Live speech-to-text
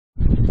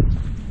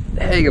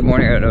Hey, good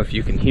morning. I don't know if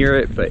you can hear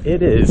it, but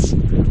it is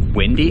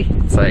windy.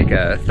 It's like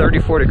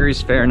 34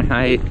 degrees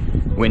Fahrenheit,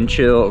 wind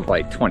chill of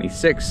like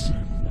 26,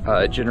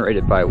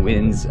 generated by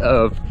winds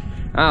of,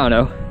 I don't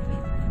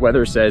know,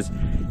 weather says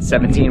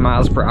 17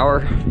 miles per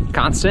hour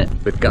constant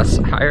with gusts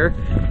higher.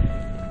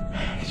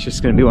 It's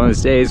just gonna be one of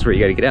those days where you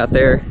gotta get out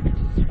there,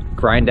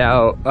 grind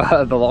out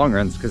the long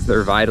runs because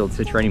they're vital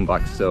to training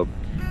blocks. So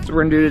that's what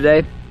we're gonna do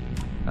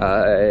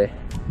today.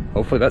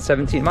 Hopefully about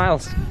 17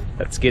 miles.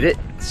 Let's get it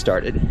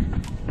started.